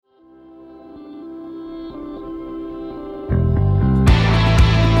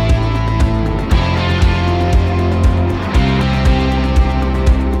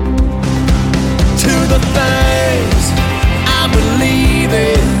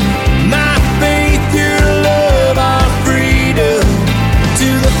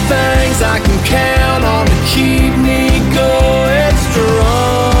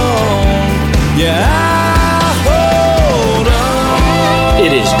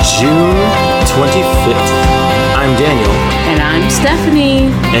June 25th. I'm Daniel. And I'm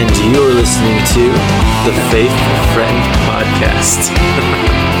Stephanie. And you're listening to the Faithful Friend Podcast.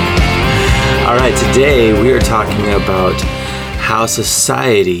 All right, today we are talking about how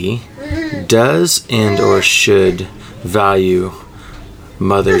society does and or should value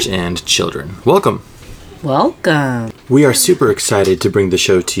mothers and children. Welcome. Welcome. We are super excited to bring the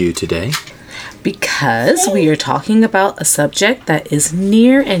show to you today, because we are talking about a subject that is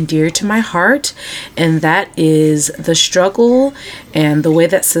near and dear to my heart, and that is the struggle and the way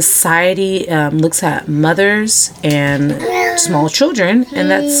that society looks at mothers and small children.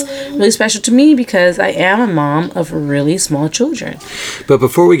 And that's really special to me because I am a mom of really small children. But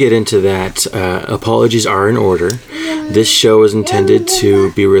before we get into that, apologies are in order. This show was intended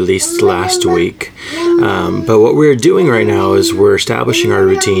to be released last week. But what we're doing right now is we're establishing our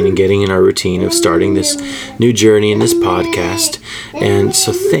routine and getting in our routine of starting this new journey in this podcast. And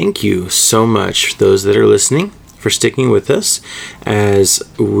so thank you so much, those that are listening, for sticking with us as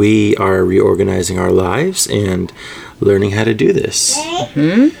we are reorganizing our lives and learning how to do this.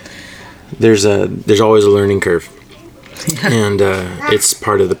 Mm-hmm. There's always a learning curve. And it's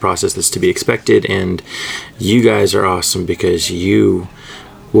part of the process that's to be expected. And you guys are awesome because you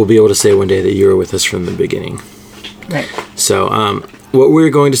will be able to say one day that you were with us from the beginning. Right. So what we're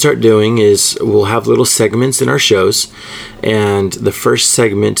going to start doing is we'll have little segments in our shows. And the first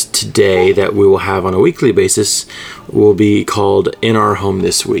segment today that we will have on a weekly basis will be called In Our Home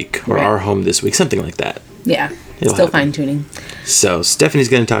This Week, or Our Home This Week, something like that. Yeah. Still fine-tuning. So Stephanie's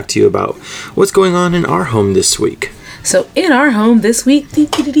going to talk to you about what's going on in our home this week. So in our home this week, the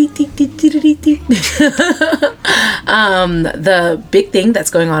big thing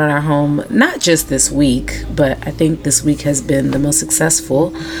that's going on in our home, not just this week, but I think this week has been the most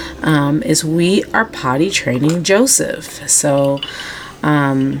successful, is we are potty training Joseph. So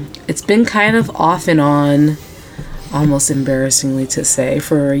it's been kind of off and on, almost embarrassingly to say,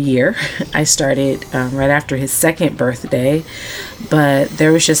 for a year. I started right after his second birthday, but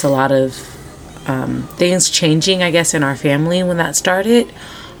there was just a lot of things changing, I guess, in our family when that started.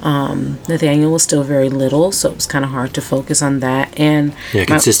 Nathaniel was still very little, so it was kind of hard to focus on that. And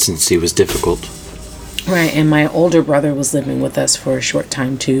consistency was difficult. Right, and my older brother was living with us for a short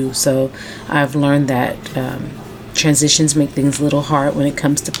time too, so I've learned that transitions make things a little hard when it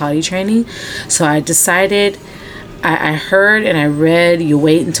comes to potty training. So I decided, I heard and I read, you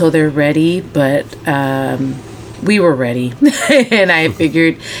wait until they're ready, but we were ready. And I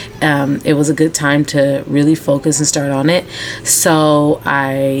figured it was a good time to really focus and start on it. So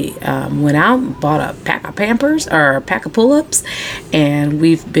I went out and bought a pack of Pampers, or a pack of pull-ups, and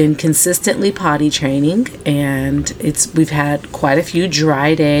we've been consistently potty training, and we've had quite a few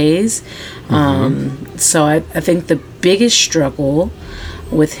dry days. So I think the biggest struggle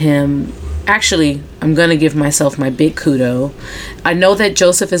with him, actually, I'm going to give myself my big kudo. I know that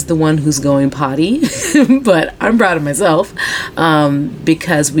Joseph is the one who's going potty, but I'm proud of myself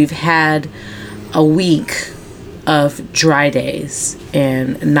because we've had a week of dry days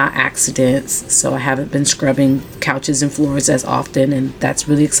and not accidents. So I haven't been scrubbing couches and floors as often, and that's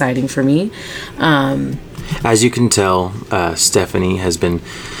really exciting for me. As you can tell, Stephanie has been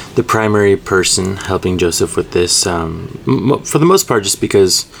the primary person helping Joseph with this, for the most part, just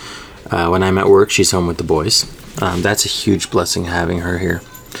because when I'm at work, she's home with the boys. That's a huge blessing having her here.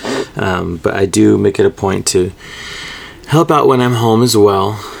 But I do make it a point to help out when I'm home as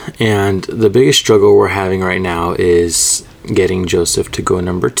well. And the biggest struggle we're having right now is getting Joseph to go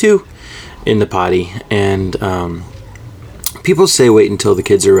number 2 in the potty. And people say wait until the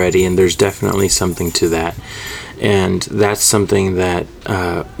kids are ready, and there's definitely something to that. And that's something that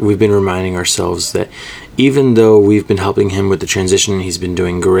we've been reminding ourselves that even though we've been helping him with the transition, he's been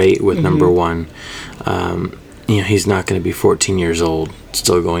doing great with number 1. He's not going to be 14 years old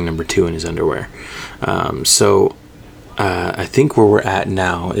still going number 2 in his underwear. So I think where we're at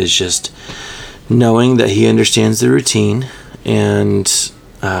now is just knowing that he understands the routine and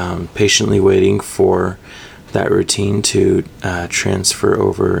patiently waiting for that routine to transfer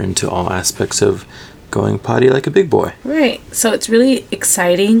over into all aspects of going potty like a big boy. Right. So it's really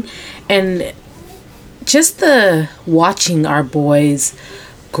exciting, and just the watching our boys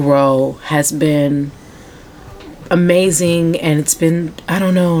grow has been amazing. And it's been, I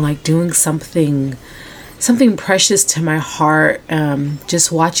don't know, like doing something precious to my heart,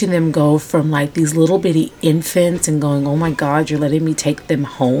 just watching them go from like these little bitty infants and going, oh my God, you're letting me take them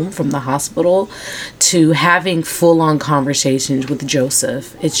home from the hospital, to having full-on conversations with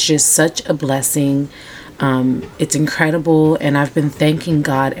Joseph. It's just such a blessing. It's incredible, and I've been thanking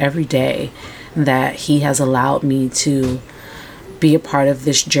God every day that he has allowed me to be a part of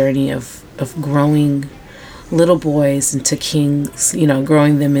this journey of growing little boys into kings,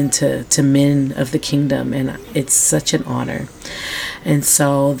 growing them into men of the kingdom. And it's such an honor. And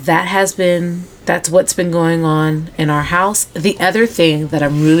so that's what's been going on in our house. The other thing that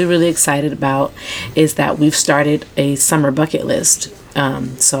I'm really, really excited about is that we've started a summer bucket list.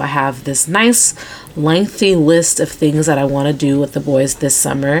 So I have this nice lengthy list of things that I want to do with the boys this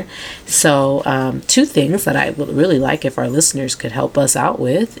summer. So two things that I would really like if our listeners could help us out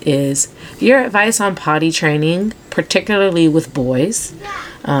with is your advice on potty training, particularly with boys,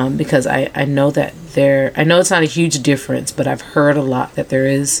 because I know that I know it's not a huge difference, but I've heard a lot that there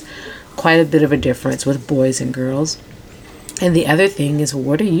is quite a bit of a difference with boys and girls. And the other thing is,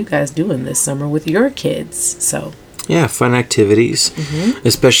 what are you guys doing this summer with your kids? So yeah, fun activities,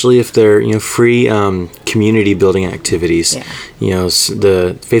 especially if they're free community building activities. Yeah.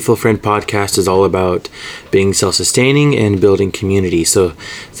 The Faithful Friend podcast is all about being self-sustaining and building community. So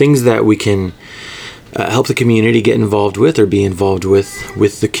things that we can help the community get involved with or be involved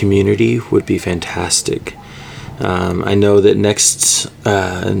with the community would be fantastic. I know that next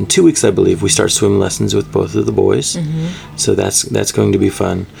in 2 weeks, I believe, we start swim lessons with both of the boys. So that's going to be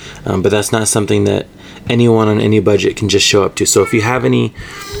fun. But that's not something that anyone on any budget can just show up to. So if you have any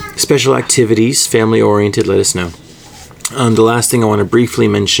special activities, family oriented, let us know. The last thing I want to briefly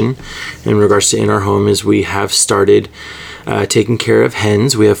mention in regards to In Our Home is we have started taking care of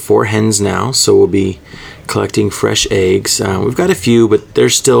hens. We have 4 hens now, so we'll be collecting fresh eggs. We've got a few, but they're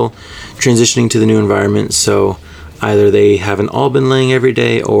still transitioning to the new environment, so either they haven't all been laying every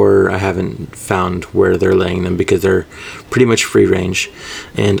day, or I haven't found where they're laying them because they're pretty much free range.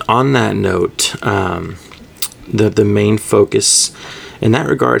 And on that note, the main focus in that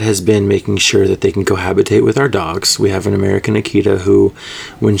regard has been making sure that they can cohabitate with our dogs. We have an American Akita who,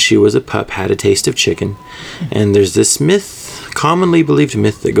 when she was a pup, had a taste of chicken. And there's this myth, commonly believed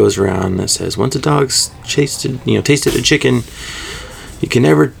myth, that goes around that says once a dog's tasted a chicken, you can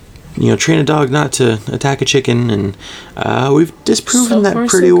never train a dog not to attack a chicken, and we've disproven that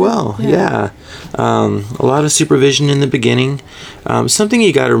pretty well. Yeah. A lot of supervision in the beginning. Something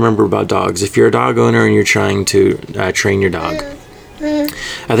you got to remember about dogs, if you're a dog owner and you're trying to train your dog,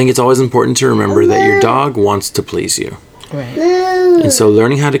 I think it's always important to remember that your dog wants to please you. Right. And so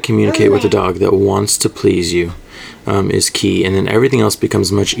learning how to communicate with a dog that wants to please you is key, and then everything else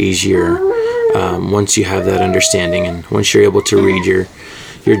becomes much easier once you have that understanding and once you're able to read your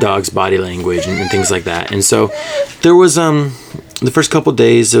dog's body language and things like that. And so there was the first couple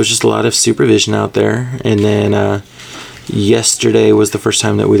days, there was just a lot of supervision out there, and then yesterday was the first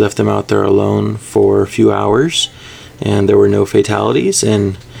time that we left them out there alone for a few hours, and there were no fatalities.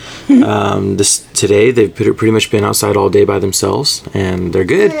 And today they've pretty much been outside all day by themselves, and they're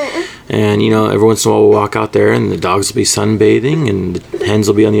good. And every once in a while we'll walk out there and the dogs will be sunbathing and the hens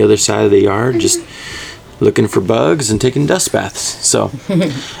will be on the other side of the yard just looking for bugs and taking dust baths. So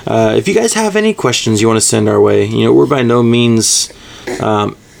if you guys have any questions you want to send our way, we're by no means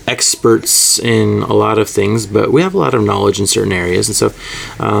experts in a lot of things, but we have a lot of knowledge in certain areas. And so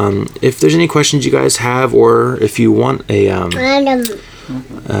if there's any questions you guys have, or if you want a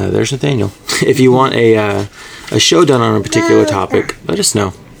there's Nathaniel, if you want a show done on a particular topic, let us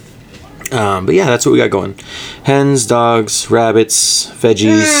know. But yeah, that's what we got going: hens, dogs, rabbits,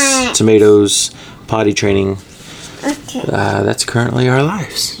 veggies, tomatoes, potty training. That's currently our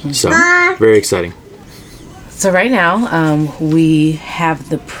lives. So very exciting. So right now, we have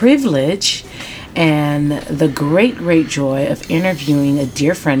the privilege and the great joy of interviewing a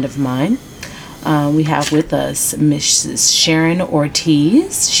dear friend of mine. We have with us Mrs. Sharon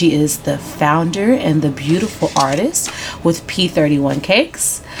Ortiz. She is the founder and the beautiful artist with P31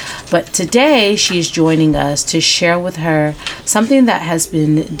 Cakes. But today she's joining us to share with her something that has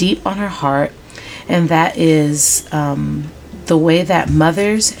been deep on her heart, and that is the way that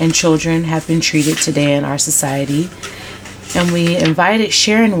mothers and children have been treated today in our society. And we invited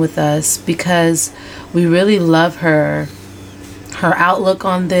Sharon with us because we really love her outlook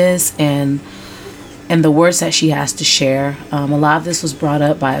on this and the words that she has to share. A lot of this was brought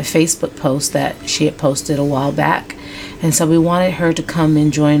up by a Facebook post that she had posted a while back. And so we wanted her to come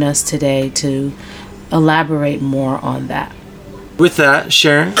and join us today to elaborate more on that. With that,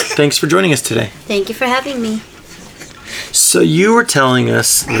 Sharon, thanks for joining us today. Thank you for having me. So you were telling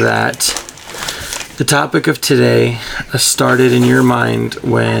us that the topic of today started in your mind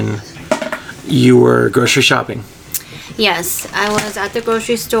when you were grocery shopping. Yes, I was at the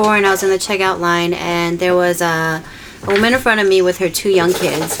grocery store and I was in the checkout line, and there was a woman in front of me with her 2 young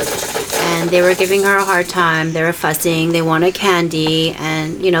kids, and they were giving her a hard time. They were fussing. They wanted candy,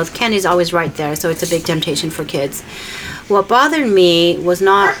 and the candy is always right there, so it's a big temptation for kids. what bothered me was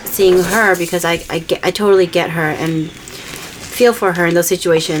not seeing her, because I totally get her and feel for her in those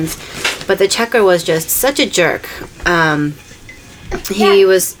situations. But the checker was just such a jerk. He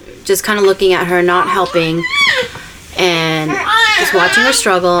was just kind of looking at her, not helping, and just watching her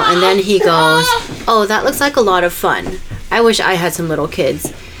struggle. And then he goes, "Oh, that looks like a lot of fun. I wish I had some little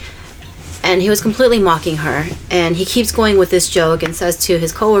kids." And he was completely mocking her. And he keeps going with this joke and says to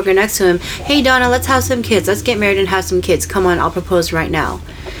his coworker next to him, "Hey, Donna, let's have some kids. Let's get married and have some kids. Come on, I'll propose right now."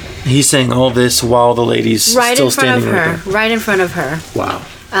 He's saying all this while the lady's Right still in front standing of right her. there. Right in front of her. Wow.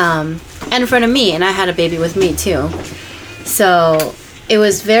 And in front of me. And I had a baby with me, too. So it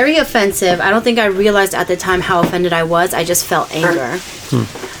was very offensive. I don't think I realized at the time how offended I was. I just felt anger.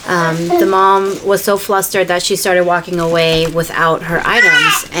 The mom was so flustered that she started walking away without her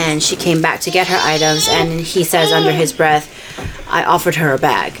items, and she came back to get her items, and he says under his breath, "I offered her a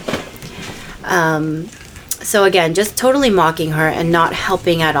bag." So again, just totally mocking her and not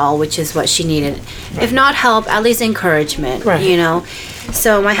helping at all, which is what she needed. If not help, at least encouragement, Right. you know.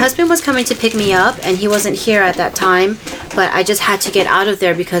 So my husband was coming to pick me up, and he wasn't here at that time, but I just had to get out of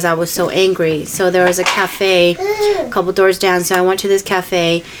there because I was so angry. So there was a cafe a couple doors down, so I went to this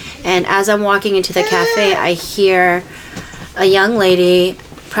cafe, and as I'm walking into the cafe, I hear a young lady,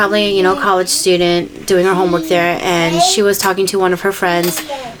 probably, you know, college student, doing her homework there, and she was talking to one of her friends,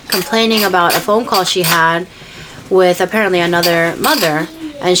 complaining about a phone call she had with apparently another mother,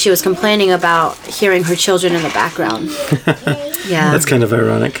 and she was complaining about hearing her children in the background. Yeah. That's kind of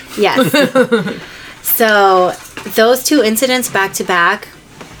ironic. Yes. So those two incidents back to back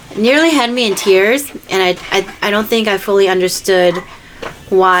nearly had me in tears, and I don't think I fully understood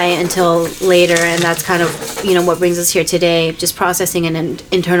why until later, and that's kind of, you know, what brings us here today, just processing and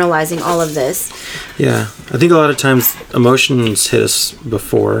internalizing all of this. Yeah. I think a lot of times emotions hit us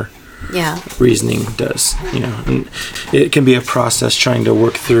before Yeah. reasoning does, you know, and it can be a process trying to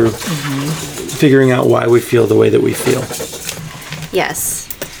work through figuring out why we feel the way that we feel. Yes.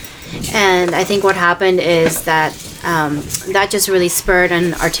 And I think what happened is that that just really spurred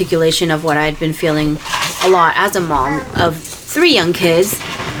an articulation of what I'd been feeling a lot as a mom of 3 young kids.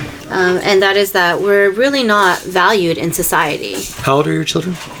 And that is that we're really not valued in society. How old are your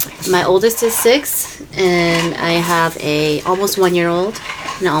children? My oldest is 6, and I have a almost 1-year-old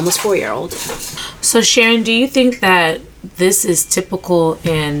and an almost 4-year-old. So Sharon, do you think that this is typical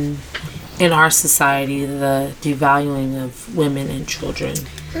in our society, the devaluing of women and children?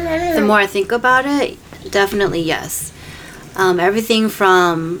 The more I think about it, definitely yes. Everything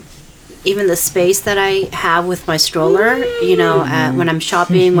from even the space that I have with my stroller, you know, when I'm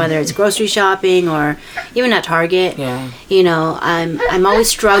shopping, whether it's grocery shopping or even at Target, Yeah. you know, I'm always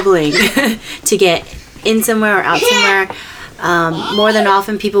struggling to get in somewhere or out somewhere. More than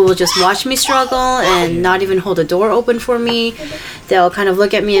often, people will just watch me struggle and not even hold a door open for me. They'll kind of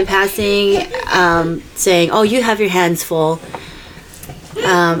look at me in passing, saying, "Oh, you have your hands full."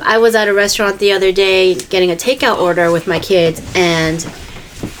 I was at a restaurant the other day getting a takeout order with my kids, and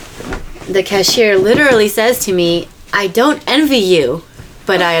the cashier literally says to me, "I don't envy you,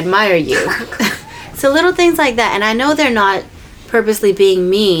 but I admire you." So little things like that, and I know they're not purposely being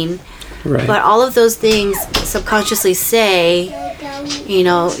mean, Right. but all of those things subconsciously say, you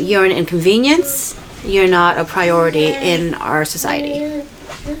know, you're an inconvenience, you're not a priority in our society.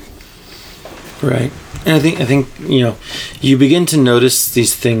 Right. And I think, you know, you begin to notice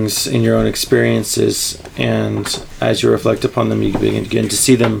these things in your own experiences, and as you reflect upon them, you begin to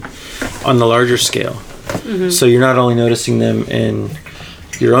see them on the larger scale. Mm-hmm. So you're not only noticing them in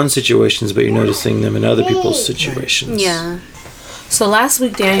your own situations, but you're noticing them in other people's situations. Yeah. So last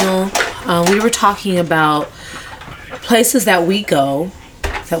week, Daniel, we were talking about places that we go,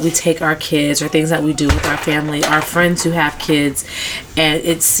 that we take our kids, or things that we do with our family, our friends who have kids, and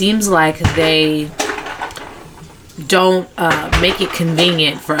it seems like they don't make it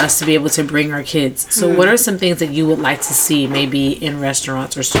convenient for us to be able to bring our kids. So what are some things that you would like to see maybe in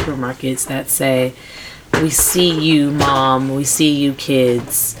restaurants or supermarkets that say, "We see you, Mom, we see you,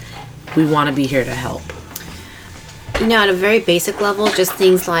 kids, we want to be here to help"? You know, at a very basic level, just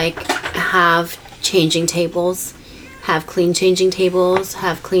things like have changing tables, have clean changing tables,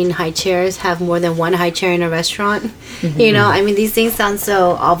 have clean high chairs, have more than one high chair in a restaurant. Mm-hmm. You know, I mean, these things sound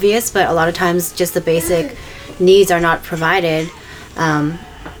so obvious, but a lot of times just the basic needs are not provided a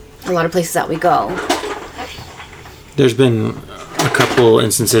lot of places that we go. There's been a couple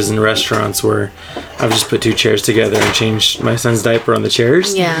instances in restaurants where I've just put 2 chairs together and changed my son's diaper on the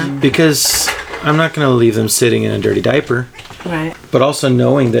chairs. Yeah. Because I'm not going to leave them sitting in a dirty diaper. Right. But also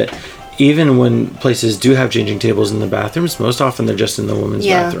knowing that even when places do have changing tables in the bathrooms, most often they're just in the women's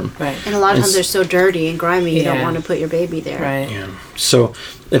bathroom. Right. And a lot of times they're so dirty and grimy, you don't Yeah. want to put your baby there. Right. Yeah. So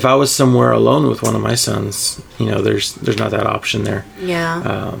if I was somewhere alone with one of my sons, there's not that option there.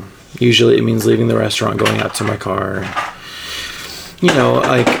 Yeah. Usually it means leaving the restaurant, going out to my car.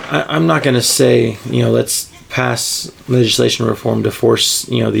 I'm not going to say, let's pass legislation reform to force,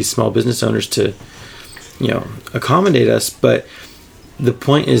 these small business owners to, accommodate us. But the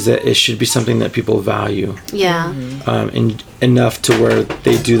point is that it should be something that people value. Yeah. And enough to where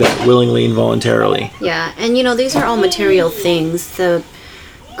they do that willingly and voluntarily. Yeah. And, these are all material things. The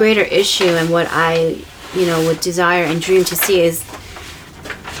greater issue and what I, would desire and dream to see is,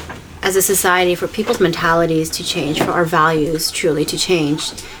 as a society, for people's mentalities to change, for our values truly to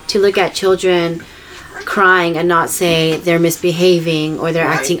change, to look at children crying and not say they're misbehaving or they're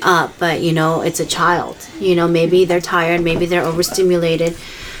acting up, but it's a child. Maybe they're tired, maybe they're overstimulated.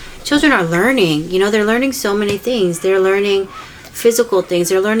 Children are learning. They're learning so many things. They're learning physical things.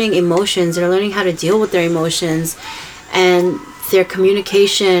 They're learning emotions. They're learning how to deal with their emotions, and their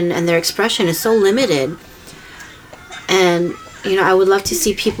communication and their expression is so limited. And I would love to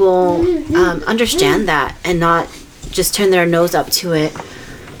see people understand that and not just turn their nose up to it.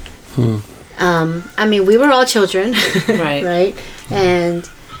 We were all children, Right. right? And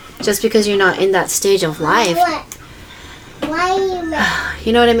just because you're not in that stage of life,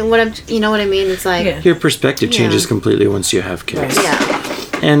 you know what I mean? You know what I mean? It's like, Yeah. Your perspective changes completely once you have kids. Right.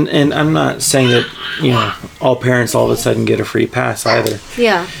 yeah, And I'm not saying that, all parents all of a sudden get a free pass either.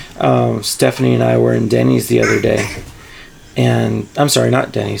 yeah, Stephanie and I were in Denny's the other day. And I'm sorry,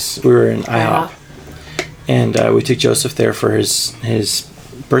 not Denny's. We were in IHOP. And we took Joseph there for his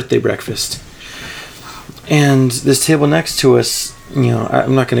birthday breakfast. And this table next to us,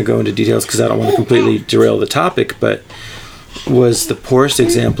 I'm not going to go into details because I don't want to completely derail the topic, but was the poorest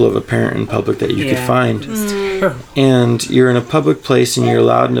example of a parent in public that you could find. And you're in a public place and you're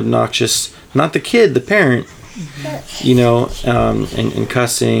loud and obnoxious, not the kid, the parent, and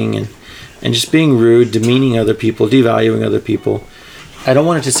cussing and just being rude, demeaning other people, devaluing other people. I don't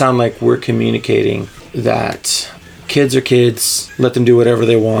want it to sound like we're communicating that kids are kids, let them do whatever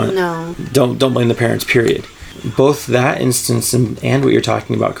they want. no, Don't blame the parents, period. Both that instance and what you're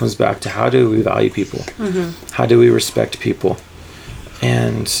talking about comes back to how do we value people? How do we respect people?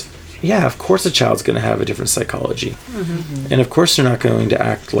 And yeah, of course a child's going to have a different psychology. And of course they're not going to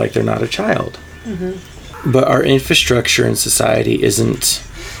act like they're not a child. But our infrastructure in society isn't,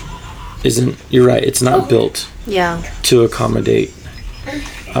 you're right, it's not built yeah, to accommodate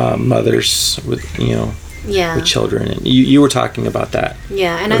mothers with, yeah. with children. And you were talking about that.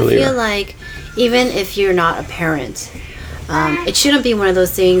 Yeah, and earlier. I feel like even if you're not a parent, it shouldn't be one of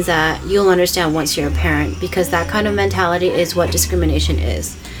those things that you'll understand once you're a parent, because that kind of mentality is what discrimination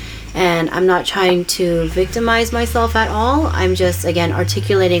is. And I'm not trying to victimize myself at all. I'm just, again,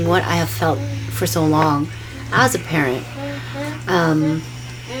 articulating what I have felt for so long as a parent.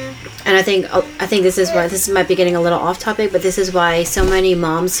 And I think this is why, this might be getting a little off topic, but this is why so many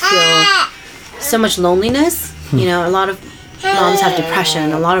moms feel so much loneliness. A lot of moms have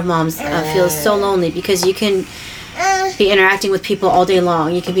depression. A lot of moms feel so lonely because you can be interacting with people all day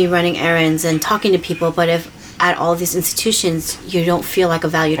long. You can be running errands and talking to people, but if at all these institutions you don't feel like a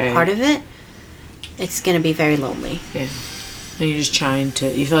valued part of it, it's going to be very lonely. Yeah. And you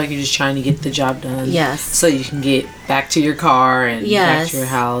feel like you're just trying to get the job done. Yes. So you can get back to your car and back to your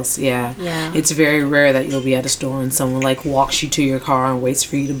house. Yeah. Yeah. It's very rare that you'll be at a store and someone walks you to your car and waits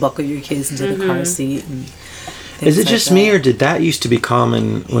for you to buckle your kids into the car seat. And Is it just me, or did that used to be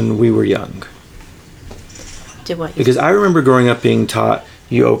common when we were young? Did what? Because I remember growing up being taught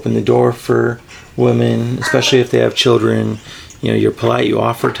you open the door for women, especially if they have children. You're polite, you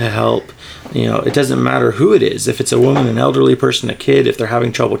offer to help. It doesn't matter who it is. If it's a woman, an elderly person, a kid, if they're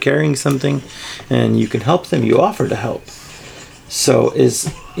having trouble carrying something and you can help them, you offer to help. So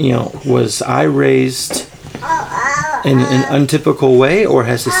was I raised in an untypical way, or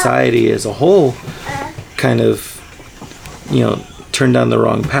has society as a whole kind of, turned down the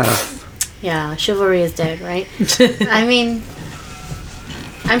wrong path? Yeah, chivalry is dead, right? I mean,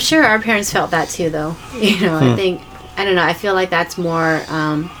 I'm sure our parents felt that too, though. I don't know, I feel like that's more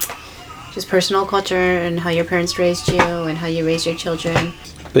just personal culture and how your parents raised you and how you raised your children.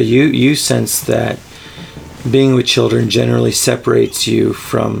 But you sense that being with children generally separates you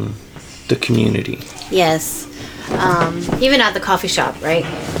from the community. Yes. Even at the coffee shop, right?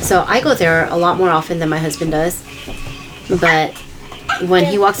 So I go there a lot more often than my husband does. But when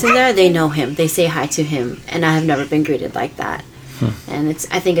he walks in there, they know him. They say hi to him. And I have never been greeted like that. And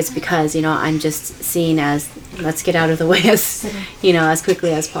I think it's because, you know, I'm just seen as, let's get out of the way as, you know, as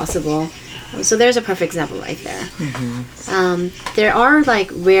quickly as possible. So there's a perfect example right there. There are like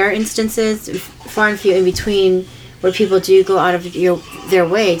rare instances, far and few in between, where people do go out of their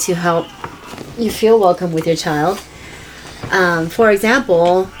way to help you feel welcome with your child. For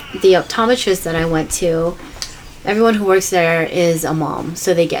example, the optometrist that I went to, everyone who works there is a mom,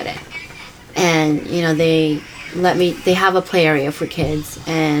 so they get it. And, you know, they have a play area for kids,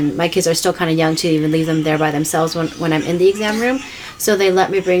 and my kids are still kind of young to even leave them there by themselves when I'm in the exam room. So they let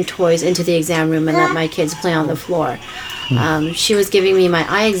me bring toys into the exam room and let my kids play on the floor. She was giving me my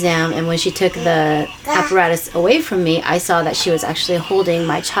eye exam, and when she took the apparatus away from me, I saw that she was actually holding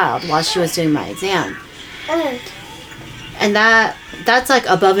my child while she was doing my exam. And that's like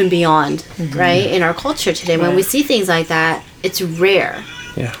above and beyond, right? In our culture today, when we see things like that, it's rare.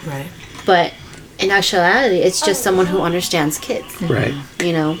 Yeah. Right. But in actuality, it's just someone who understands kids. Right.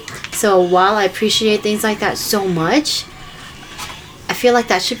 You know? So while I appreciate things like that so much, I feel like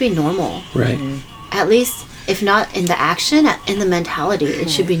that should be normal. Right. At least, if not in the action, in the mentality, it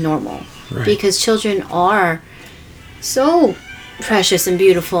should be normal. Right. Because children are so precious and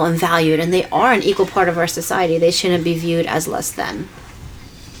beautiful and valued, and they are an equal part of our society. They shouldn't be viewed as less than.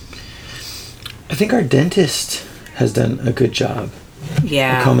 I think our dentist has done a good job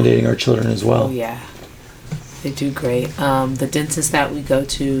accommodating our children as well. Oh, yeah. They do great. The dentist that we go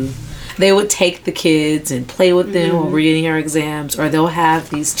to, they would take the kids and play with them while we're getting our exams, or they'll have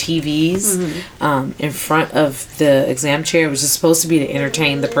these TVs in front of the exam chair, which is supposed to be to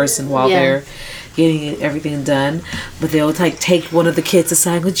entertain the person while they're getting everything done. But they'll like take one of the kids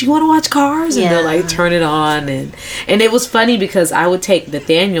aside, do you want to watch Cars? And they'll like turn it on, and it was funny because I would take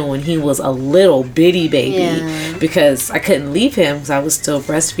Nathaniel when he was a little bitty baby because I couldn't leave him because I was still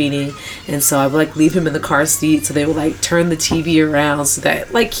breastfeeding, and so I would like leave him in the car seat, so they would like turn the TV around so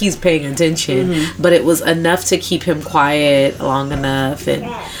that like he's paying attention, but it was enough to keep him quiet long enough. And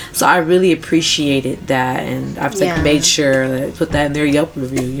so I really appreciated that, and I've like made sure that I put that in their Yelp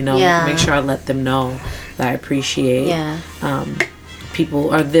review, you know, make sure I let them know that I appreciate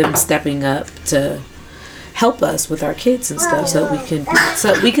people or them stepping up to help us with our kids and stuff, so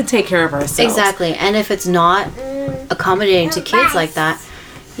we can take care of ourselves. Exactly. And if it's not accommodating to kids like that,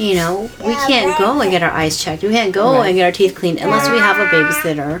 you know, we can't go and get our eyes checked. We can't go and get our teeth cleaned unless we have a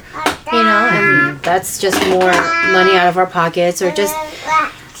babysitter, you know, and that's just more money out of our pockets, or just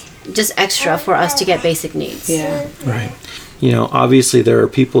extra for us to get basic needs. Yeah. Right. You know, obviously there are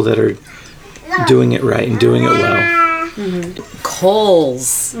people that are doing it right and doing it well.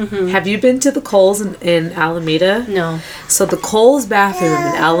 Kohl's. Have you been to the Kohl's in Alameda? No. So the Kohl's bathroom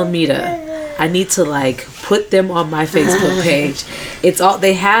in Alameda, I need to like put them on my Facebook page.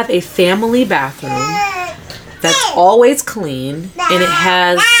 They have a family bathroom that's always clean, and it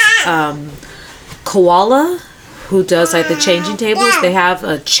has Koala, who does like the changing tables. They have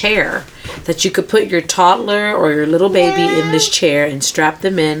a chair that you could put your toddler or your little baby in this chair and strap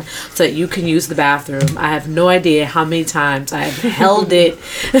them in so that you can use the bathroom. I have no idea how many times I have held it,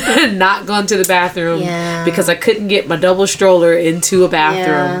 not gone to the bathroom because I couldn't get my double stroller into a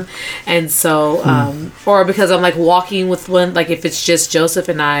bathroom. And so, or because I'm like walking with one, like if it's just Joseph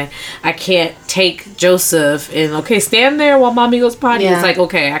and I can't take Joseph and stand there while mommy goes potty. It's like,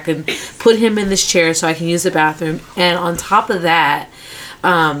 okay, I can put him in this chair so I can use the bathroom. And on top of that,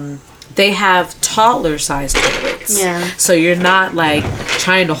 they have toddler-sized toilets. So you're not like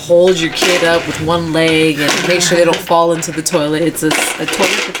trying to hold your kid up with one leg and make sure they don't fall into the toilet. It's a toilet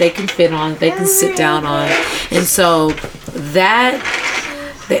that they can fit on, they can sit down on. And so they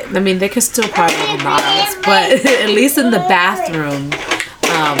can still probably go the miles, but at least in the bathroom,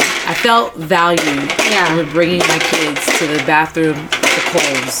 I felt valued with bringing my kids to the bathroom at the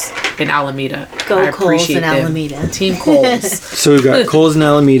Kohl's in Alameda. Go Kohl's in Alameda. Team Kohl's. So we've got Kohl's in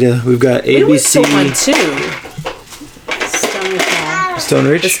Alameda. We've got ABC. We went to one too.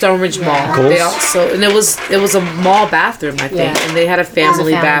 Stonebridge. The Stonebridge Mall. Kohl's? They also, and it was a mall bathroom, I think, and they had a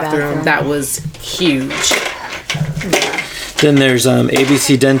family bathroom that was huge. Then there's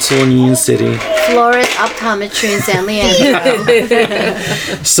ABC Dental in Union City. Flores Optometry in San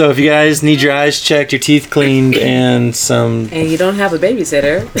Leandro. So if you guys need your eyes checked, your teeth cleaned, and you don't have a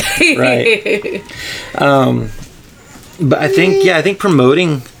babysitter, right? But I think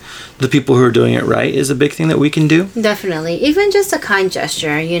promoting the people who are doing it right is a big thing that we can do. Definitely, even just a kind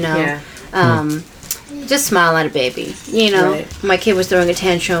gesture, you know. Just smile at a baby, you know. My kid was throwing a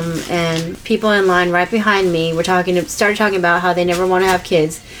tantrum, and people in line right behind me started talking about how they never want to have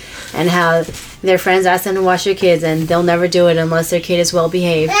kids, and how their friends ask them to watch their kids and they'll never do it unless their kid is well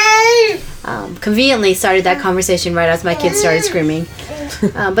behaved. Conveniently started that conversation right as my kids started screaming.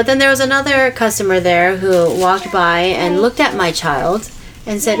 But then there was another customer there who walked by and looked at my child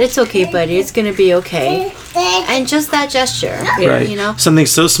and said, "It's okay, buddy. It's going to be okay." And just that gesture, Right. you know? Something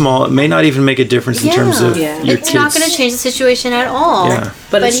so small, it may not even make a difference in terms of your It's kids. not going to change the situation at all. Yeah.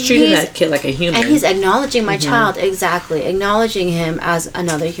 But it's treating he's- that kid like a human. And he's acknowledging my child, exactly. Acknowledging him as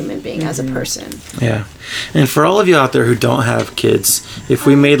another human being, as a person. Yeah. And for all of you out there who don't have kids, if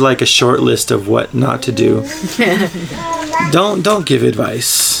we made like a short list of what not to do, don't give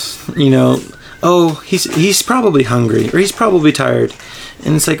advice. You know, oh, he's probably hungry or he's probably tired.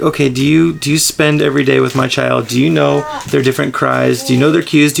 And it's like, okay, do you spend every day with my child? Do you know their different cries? Do you know their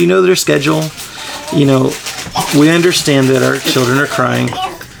cues? Do you know their schedule? You know, we understand that our children are crying.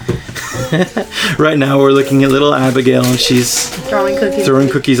 Right now we're looking at little Abigail and she's throwing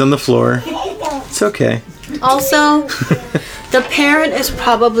cookies on the floor. It's okay. Also, the parent is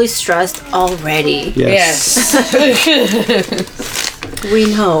probably stressed already. Yes. We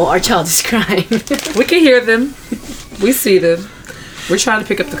know our child is crying. We can hear them. We see them. We're trying to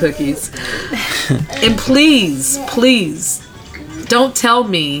pick up the cookies. And please, don't tell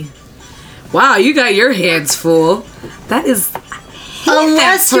me, wow, you got your hands full. That is...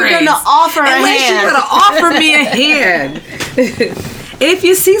 Unless you're going to offer a hand. Unless you're going to offer me a hand. If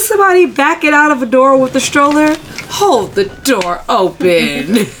you see somebody backing out of a door with a stroller, hold the door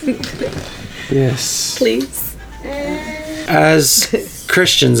open. Yes. Please. As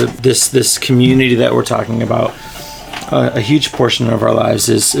Christians, this community that we're talking about, a huge portion of our lives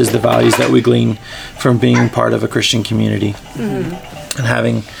is the values that we glean from being part of a Christian community, and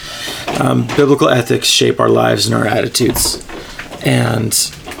having biblical ethics shape our lives and our attitudes. And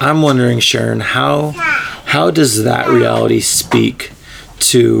I'm wondering, Sharon, how does that reality speak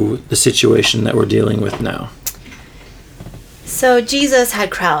to the situation that we're dealing with now? So Jesus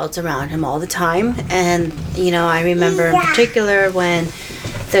had crowds around him all the time. And, you know, I remember in particular when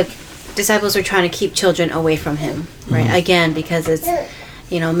the disciples were trying to keep children away from him, right? Again, because it's,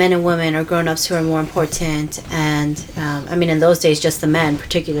 you know, men and women or grown-ups who are more important. And, I mean, in those days, just the men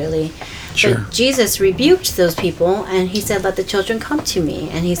particularly. Sure. But Jesus rebuked those people and he said, "Let the children come to me."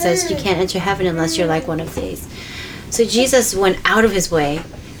 And he says, "You can't enter heaven unless you're like one of these." So Jesus went out of his way,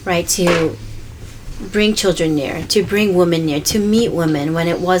 right, to bring children near, to bring women near, to meet women when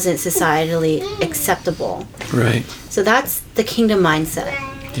it wasn't societally acceptable. Right. So that's the kingdom mindset.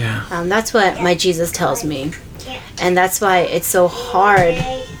 Yeah. That's what my Jesus tells me. And that's why it's so hard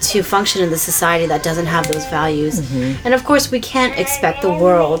to function in the society that doesn't have those values. And of course, we can't expect the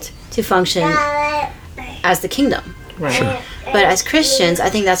world to function as the kingdom. Right. Sure. But as Christians, I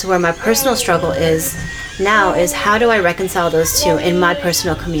think that's where my personal struggle is now, is how do I reconcile those two in my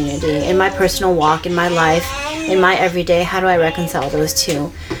personal community, in my personal walk, in my life, in my everyday? How do I reconcile those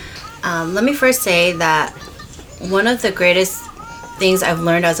two? Let me first say that one of the greatest things I've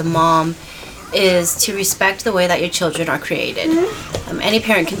learned as a mom is to respect the way that your children are created. Any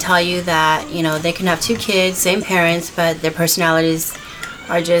parent can tell you that, you know, they can have two kids, same parents, but their personalities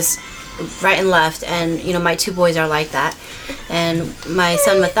are just right and left. And, you know, my two boys are like that. And my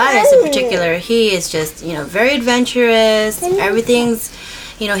son Matthias in particular, he is just, you know, very adventurous. Everything's,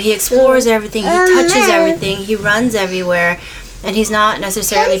 you know, he explores everything, he touches everything, he runs everywhere. And he's not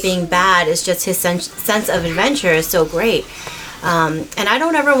necessarily being bad, it's just his sense of adventure is so great. And I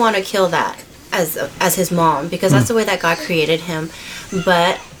don't ever want to kill that as his mom, because that's the way that God created him.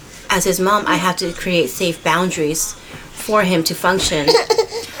 But as his mom, I have to create safe boundaries for him to function.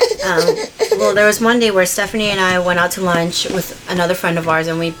 Well, there was one day where Stephanie and I went out to lunch with another friend of ours,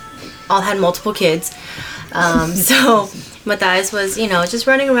 and we all had multiple kids. So Matthias was, you know, just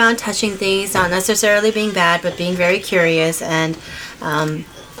running around touching things, not necessarily being bad, but being very curious. And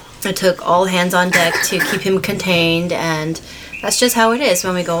it took all hands on deck to keep him contained, and that's just how it is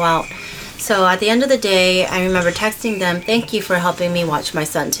when we go out. So at the end of the day, I remember texting them, "Thank you for helping me watch my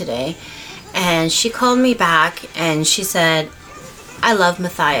son today." And she called me back and she said, "I love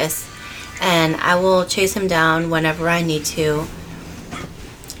Matthias and I will chase him down whenever I need to."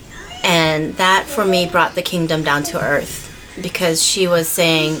 And that for me brought the kingdom down to earth, because she was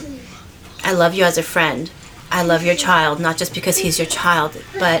saying, "I love you as a friend. I love your child, not just because he's your child,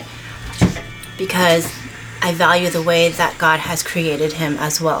 but because I value the way that God has created him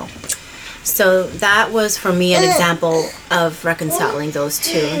as well." So that was for me an example of reconciling those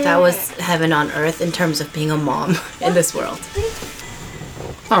two. That was heaven on earth in terms of being a mom in this world.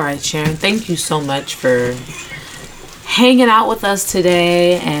 All right, Sharon, thank you so much for hanging out with us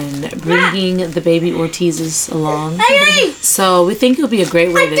today and bringing the baby Ortizes along. So we think it would be a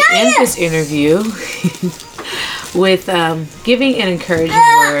great way to end this interview with giving an encouraging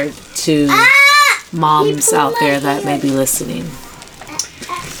word to moms out there that may be listening.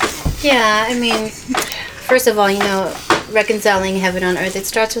 Yeah, I mean, first of all, reconciling heaven on earth, it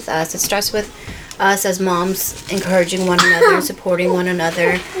starts with us. It starts with us as moms encouraging one another, supporting one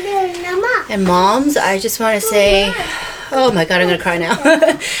another. And moms, I just want to say, oh my God, I'm going to cry now.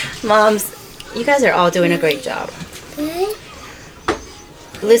 Moms, you guys are all doing a great job.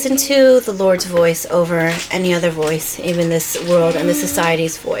 Listen to the Lord's voice over any other voice, even this world and this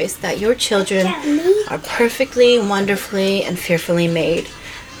society's voice, that your children are perfectly, wonderfully, and fearfully made.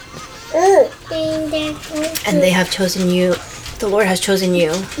 And they have chosen you, the Lord has chosen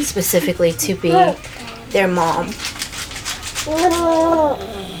you specifically to be their mom.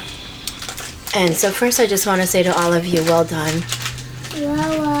 And so first I just want to say to all of you, well done,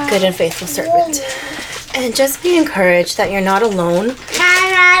 good and faithful servant. And just be encouraged that you're not alone.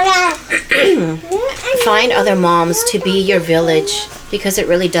 Find other moms to be your village, because it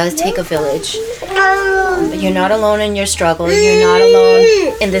really does take a village. You're not alone in your struggle. You're not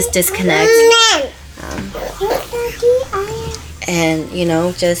alone in this disconnect. And,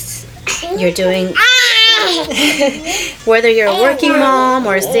 just you're doing, whether you're a working mom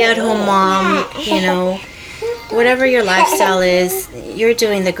or a stay-at-home mom, whatever your lifestyle is, you're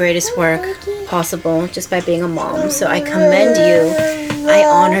doing the greatest work possible just by being a mom. So I commend you. I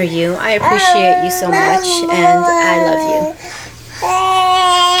honor you. I appreciate you so much. And I love you.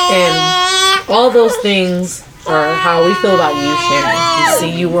 And all those things are how we feel about you, Sharon.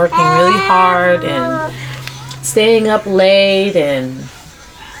 We see you working really hard and staying up late and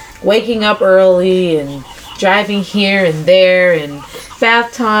waking up early and driving here and there and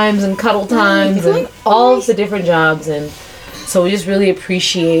bath times and cuddle times and all of the different jobs. And so we just really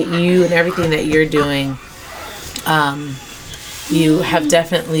appreciate you and everything that you're doing. You have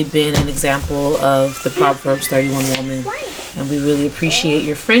definitely been an example of the Proverbs 31 woman, and we really appreciate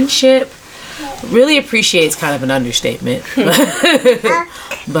your friendship. Really appreciate is kind of an understatement,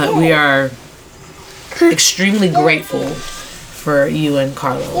 but we are extremely grateful for you and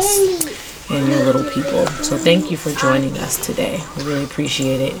Carlos and your little people. So thank you for joining us today. We really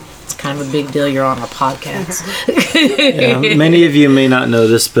appreciate it. It's kind of a big deal you're on our podcast. Yeah, many of you may not know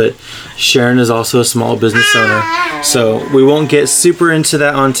this, but Sharon is also a small business owner. So we won't get super into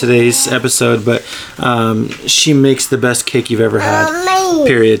that on today's episode, but she makes the best cake you've ever had,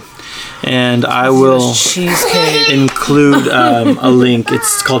 period. And I will include a link.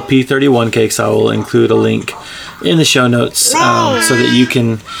 It's called P31 Cakes. I will include a link in the show notes so that you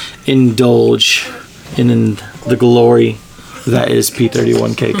can indulge in the glory that is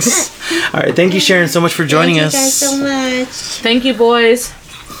P31 Cakes. All right, thank you, Sharon, so much for joining us. Thank you guys so much. Thank you, boys.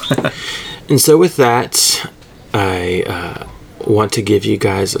 And so with that, I want to give you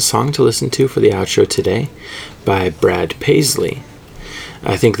guys a song to listen to for the outro today by Brad Paisley.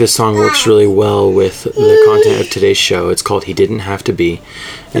 I think this song works really well with the content of today's show. It's called He Didn't Have to Be,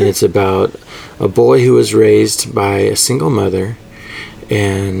 and it's about a boy who was raised by a single mother,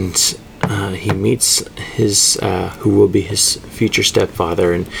 and he meets his who will be his future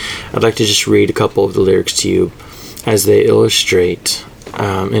stepfather. And I'd like to just read a couple of the lyrics to you as they illustrate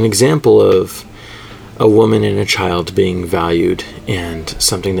an example of a woman and a child being valued, and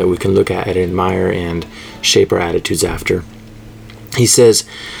something that we can look at and admire and shape our attitudes after. He says,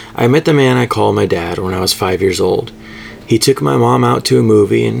 I met the man I call my dad when I was 5 years old. He took my mom out to a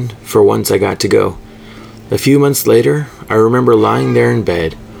movie, and for once I got to go. A few months later, I remember lying there in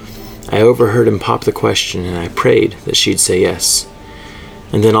bed. I overheard him pop the question, and I prayed that she'd say yes.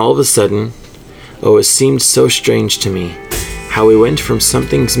 And then all of a sudden, it seemed so strange to me how we went from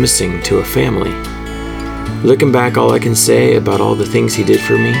something's missing to a family. Looking back, all I can say about all the things he did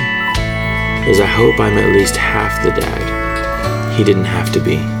for me is I hope I'm at least half the dad he didn't have to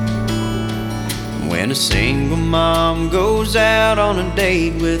be. When a single mom goes out on a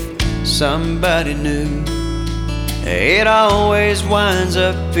date with somebody new, it always winds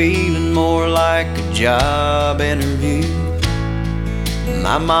up feeling more like a job interview.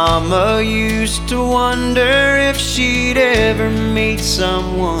 My mama used to wonder if she'd ever meet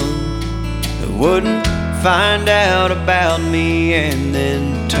someone who wouldn't find out about me and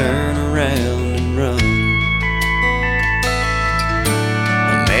then turn around and run.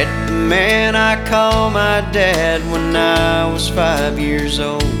 Met the man I call my dad when I was 5 years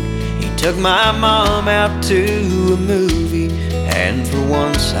old. He took my mom out to a movie, and for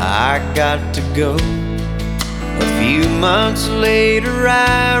once I got to go. A few months later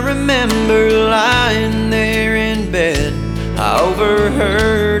I remember lying there in bed. I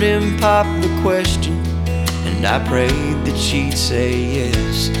overheard him pop the question, and I prayed that she'd say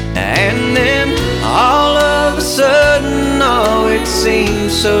yes. And then all of a sudden, oh, it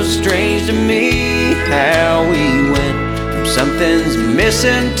seemed so strange to me how we went from something's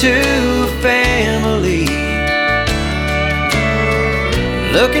missing to family.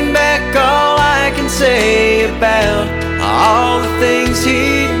 Looking back, all I can say about all the things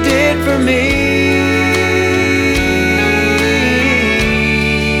he did for me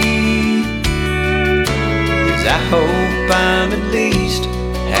is I hope I'm at least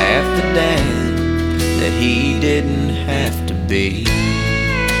half the dad that he didn't have to be.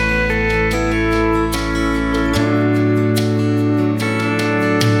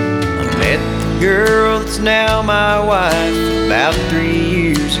 I met the girl that's now my wife about 3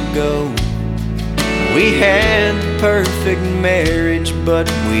 years ago. We had the perfect marriage, but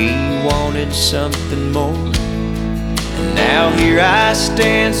we wanted something more. And now here I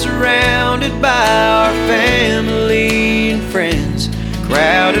stand surrounded by our family and friends,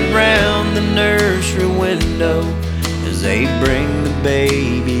 crowded round the nursery window as they bring the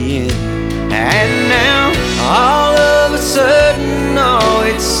baby in. And now all of a sudden, oh,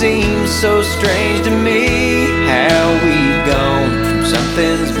 it seems so strange to me how we've gone from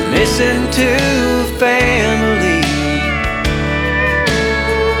something's missing to family.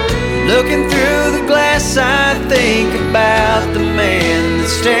 Looking through the glass, I think about the man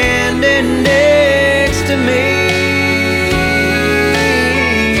that's standing next to me.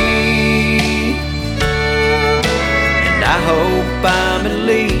 And I hope I'm at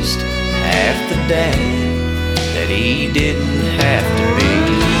least half the dad that he didn't have to be.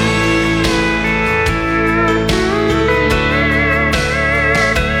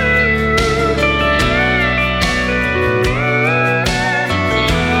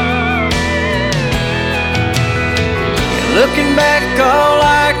 Looking back, all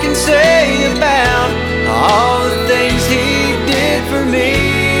I can say about all the things he did for me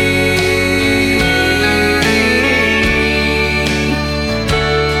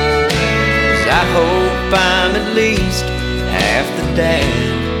is I hope I'm at least half the dad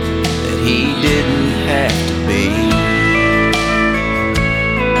that he didn't have to be.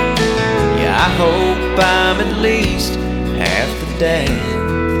 Yeah, I hope I'm at least half the dad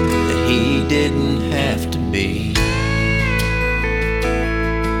that he didn't have to be.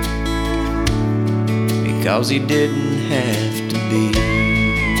 Because he didn't have to be.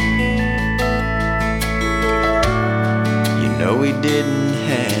 You know he didn't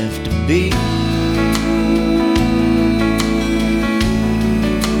have to be.